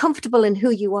 be comfortable in who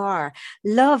you are,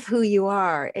 love who you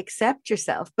are, accept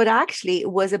yourself. But actually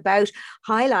it was about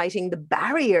highlighting the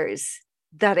barriers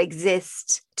that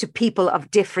exist to people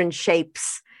of different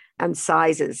shapes and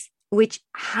sizes, which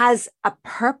has a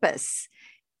purpose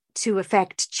to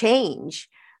affect change.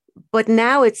 But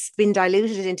now it's been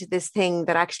diluted into this thing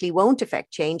that actually won't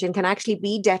affect change and can actually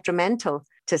be detrimental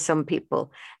to some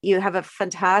people. You have a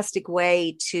fantastic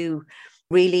way to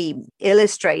really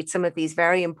illustrate some of these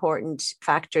very important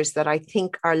factors that I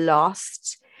think are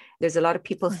lost. There's a lot of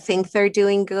people think they're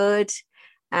doing good,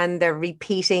 and they're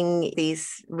repeating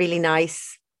these really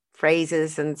nice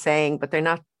phrases and saying, but they're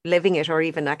not living it or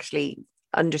even actually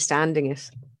understanding it.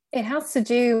 It has to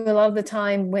do a lot of the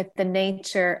time with the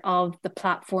nature of the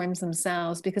platforms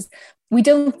themselves, because we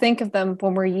don't think of them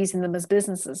when we're using them as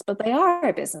businesses, but they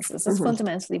are businesses. That's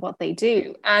fundamentally what they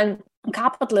do. And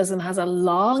capitalism has a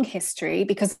long history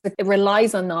because it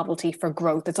relies on novelty for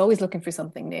growth. It's always looking for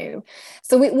something new.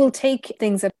 So it will take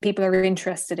things that people are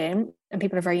interested in, and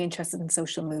people are very interested in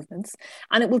social movements,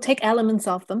 and it will take elements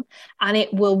of them and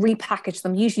it will repackage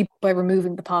them, usually by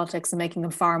removing the politics and making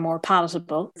them far more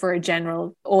palatable for a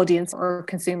general audience or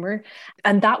consumer.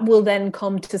 And that will then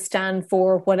come to stand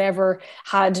for whatever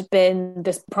had been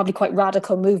this probably quite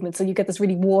radical movement. So you get this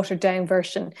really watered down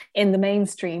version in the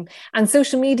mainstream. And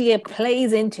social media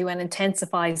plays into and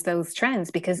intensifies those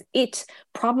trends because it,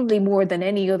 probably more than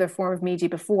any other form of media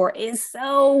before, is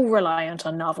so reliant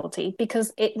on novelty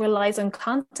because it relies on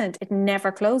content. It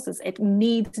never closes. It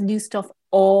needs new stuff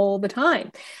all the time.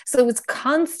 So it's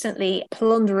constantly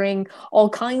plundering all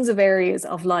kinds of areas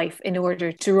of life in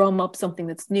order to drum up something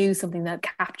that's new, something that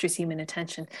captures human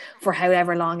attention for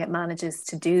however long it manages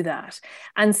to do that.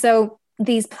 And so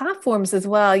these platforms as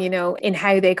well, you know, in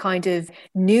how they kind of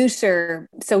neuter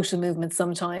social movements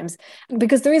sometimes,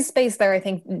 because there is space there, I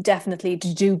think, definitely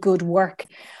to do good work.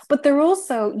 But they're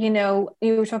also, you know,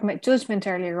 you were talking about judgment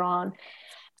earlier on.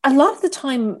 A lot of the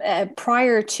time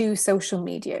prior to social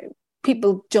media,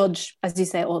 people judge, as you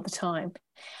say, all the time.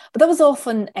 But that was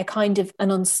often a kind of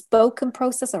an unspoken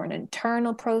process or an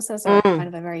internal process or kind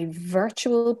of a very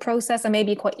virtual process, and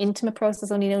maybe a quite intimate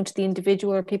process only known to the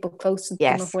individual or people close to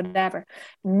them or whatever.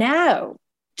 Now,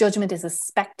 judgment is a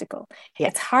spectacle.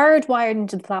 It's hardwired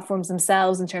into the platforms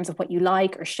themselves in terms of what you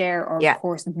like or share or, of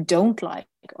course, don't like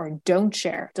or don't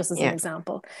share, just as an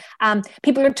example.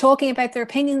 People are talking about their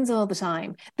opinions all the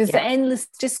time. There's the endless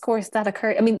discourse that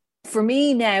occurs. I mean, for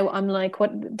me now, I'm like,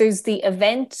 there's the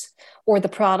event or the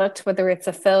product, whether it's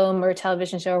a film or a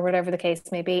television show or whatever the case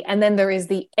may be. And then there is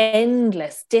the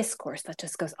endless discourse that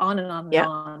just goes on and on and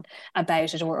on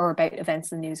about it or about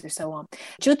events in the news or so on.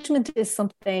 Judgment is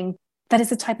something that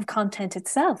is a type of content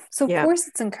itself. So of course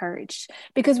it's encouraged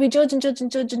because we judge and judge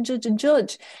and judge and judge and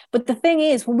judge. But the thing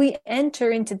is, when we enter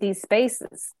into these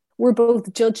spaces, we're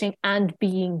both judging and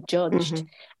being judged.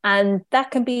 And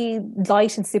that can be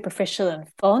light and superficial and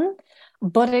fun,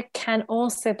 but it can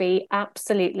also be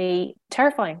absolutely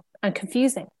terrifying and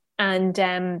confusing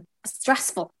and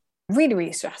stressful, really,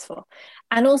 really stressful.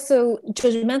 And also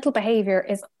judgmental behavior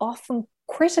is often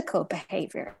critical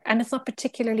behavior, and it's not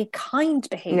particularly kind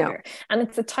behavior. And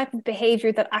it's the type of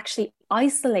behavior that actually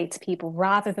isolates people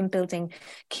rather than building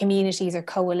communities or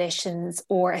coalitions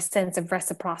or a sense of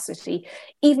reciprocity,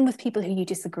 even with people who you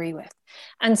disagree with.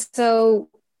 And so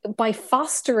by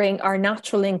fostering our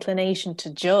natural inclination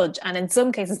to judge, and in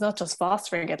some cases not just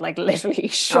fostering it, like literally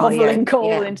shoveling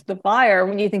coal into the fire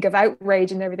when you think of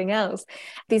outrage and everything else,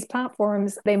 these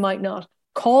platforms, they might not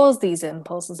cause these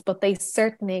impulses, but they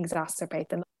certainly exacerbate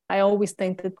them. I always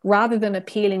think that rather than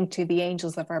appealing to the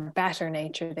angels of our better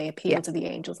nature, they appeal to the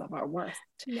angels of our worst.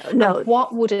 No.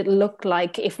 What would it look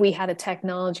like if we had a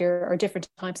technology or different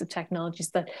types of technologies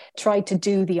that tried to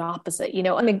do the opposite? You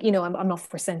know, I mean, you know, I'm not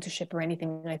for censorship or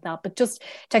anything like that, but just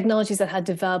technologies that had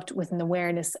developed with an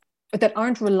awareness that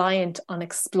aren't reliant on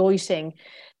exploiting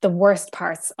the worst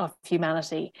parts of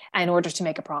humanity in order to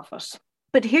make a profit.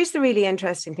 But here's the really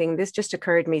interesting thing. This just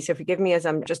occurred to me. So forgive me as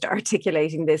I'm just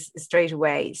articulating this straight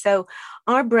away. So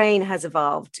our brain has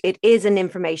evolved. It is an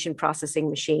information processing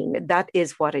machine. That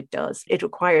is what it does. It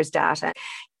requires data.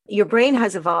 Your brain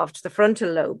has evolved the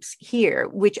frontal lobes here,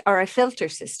 which are a filter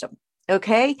system.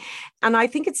 Okay. And I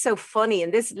think it's so funny.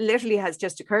 And this literally has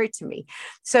just occurred to me.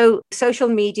 So social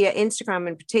media, Instagram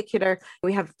in particular,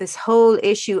 we have this whole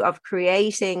issue of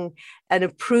creating an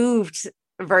approved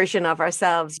version of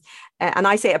ourselves. And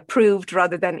I say approved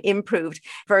rather than improved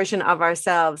version of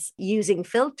ourselves using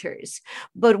filters.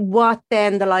 But what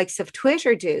then the likes of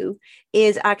Twitter do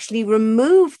is actually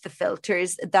remove the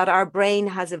filters that our brain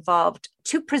has evolved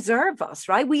to preserve us,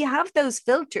 right? We have those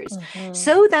filters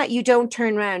so that you don't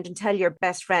turn around and tell your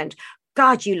best friend,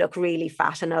 God, you look really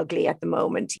fat and ugly at the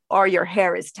moment, or your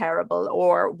hair is terrible,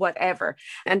 or whatever.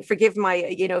 And forgive my,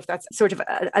 you know, if that's sort of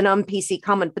an un-PC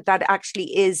comment, but that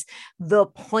actually is the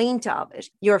point of it.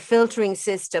 Your filtering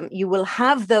system, you will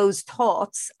have those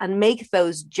thoughts and make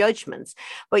those judgments,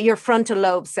 but your frontal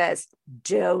lobe says,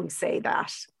 don't say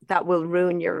that. that will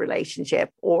ruin your relationship,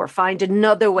 or find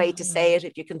another way to say it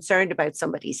if you're concerned about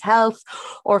somebody's health,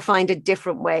 or find a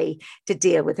different way to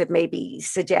deal with it, maybe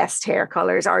suggest hair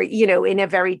colors, or, you know, in a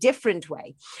very different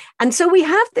way. And so we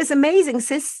have this amazing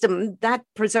system that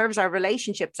preserves our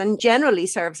relationships and generally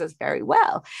serves us very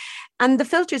well. And the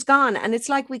filter's gone. And it's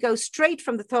like we go straight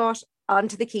from the thought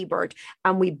onto the keyboard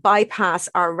and we bypass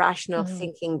our rational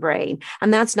thinking brain.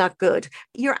 And that's not good.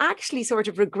 You're actually sort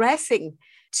of regressing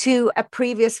to a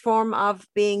previous form of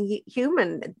being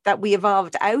human that we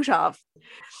evolved out of.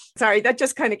 Sorry, that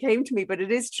just kind of came to me, but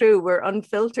it is true. We're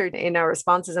unfiltered in our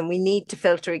responses, and we need to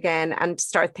filter again and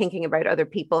start thinking about other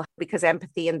people, because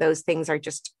empathy and those things are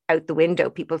just out the window.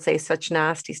 People say such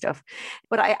nasty stuff.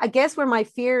 But I guess where my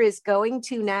fear is going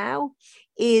to now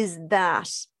is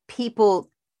that people,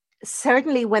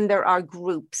 certainly when there are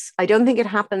groups, I don't think it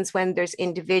happens when there's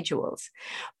individuals,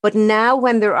 but now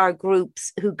when there are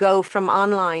groups who go from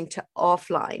online to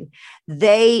offline,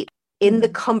 they, in the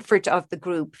comfort of the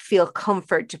group, feel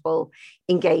comfortable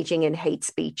engaging in hate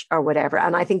speech or whatever.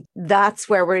 And I think that's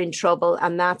where we're in trouble.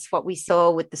 And that's what we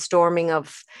saw with the storming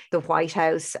of the White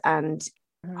House and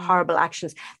horrible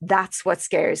actions. That's what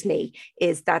scares me,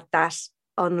 is that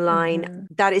online,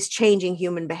 that is changing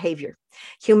human behavior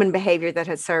that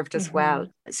has served us well.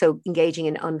 So engaging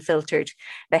in unfiltered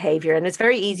behavior. And it's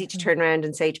very easy to turn around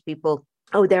and say to people,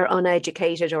 oh, they're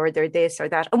uneducated, or they're this or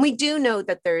that. And we do know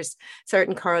that there's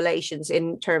certain correlations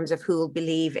in terms of who will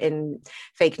believe in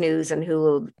fake news and who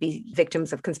will be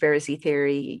victims of conspiracy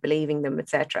theory, believing them,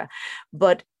 etc.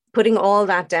 But putting all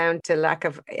that down to lack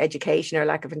of education or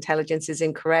lack of intelligence is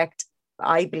incorrect.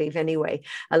 I believe anyway.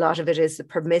 A lot of it is the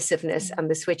permissiveness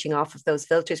and the switching off of those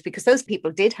filters, because those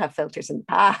people did have filters in the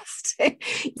past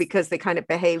because they kind of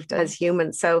behaved as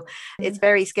humans. So it's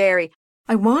very scary.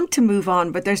 I want to move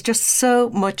on, but there's just so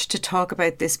much to talk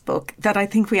about this book that I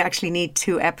think we actually need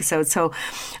 2 episodes. So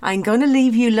I'm going to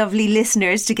leave you, lovely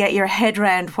listeners, to get your head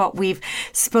around what we've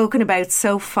spoken about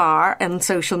so far on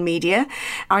social media.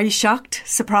 Are you shocked?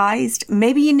 Surprised?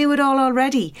 Maybe you knew it all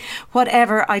already.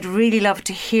 Whatever, I'd really love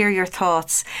to hear your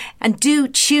thoughts. And do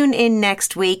tune in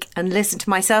next week and listen to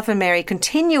myself and Mary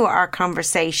continue our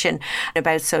conversation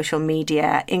about social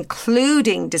media,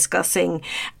 including discussing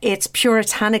its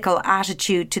puritanical attitude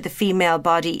to the female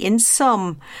body in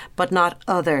some, but not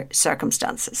other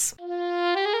circumstances.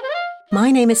 My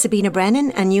name is Sabina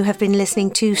Brennan, and you have been listening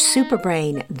to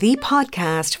Superbrain, the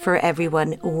podcast for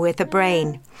everyone with a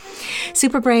brain.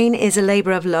 Superbrain is a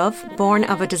labour of love, born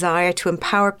of a desire to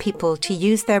empower people to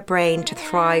use their brain to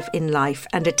thrive in life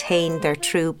and attain their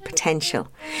true potential.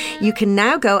 You can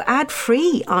now go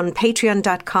ad-free on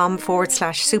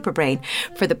patreon.com/superbrain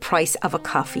for the price of a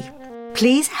coffee.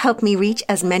 Please help me reach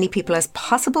as many people as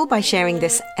possible by sharing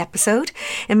this episode.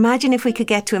 Imagine if we could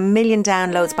get to 1 million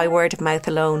downloads by word of mouth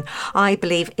alone. I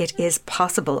believe it is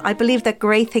possible. I believe that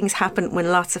great things happen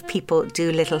when lots of people do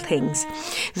little things.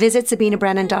 Visit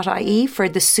sabinabrennan.ie for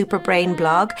the Superbrain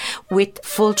blog with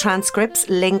full transcripts,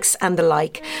 links and the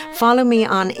like. Follow me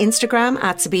on Instagram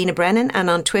at Sabina Brennan and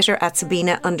on Twitter at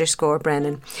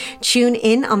Sabina_Brennan. Tune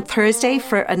in on Thursday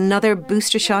for another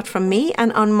booster shot from me,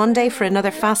 and on Monday for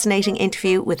another fascinating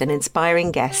interview with an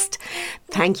inspiring guest.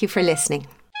 Thank you for listening.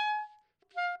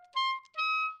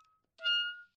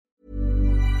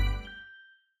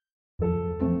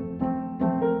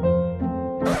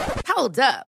 Hold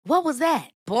up. What was that?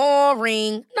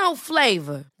 Boring. No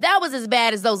flavor. That was as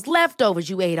bad as those leftovers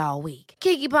you ate all week.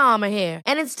 Keke Palmer here.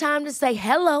 And it's time to say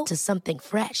hello to something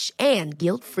fresh and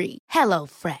guilt-free. Hello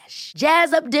Fresh.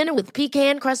 Jazz up dinner with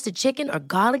pecan-crusted chicken or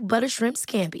garlic butter shrimp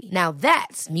scampi. Now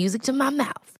that's music to my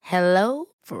mouth. Hello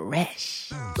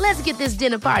Fresh. Let's get this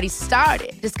dinner party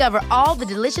started. Discover all the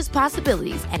delicious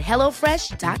possibilities at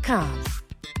HelloFresh.com.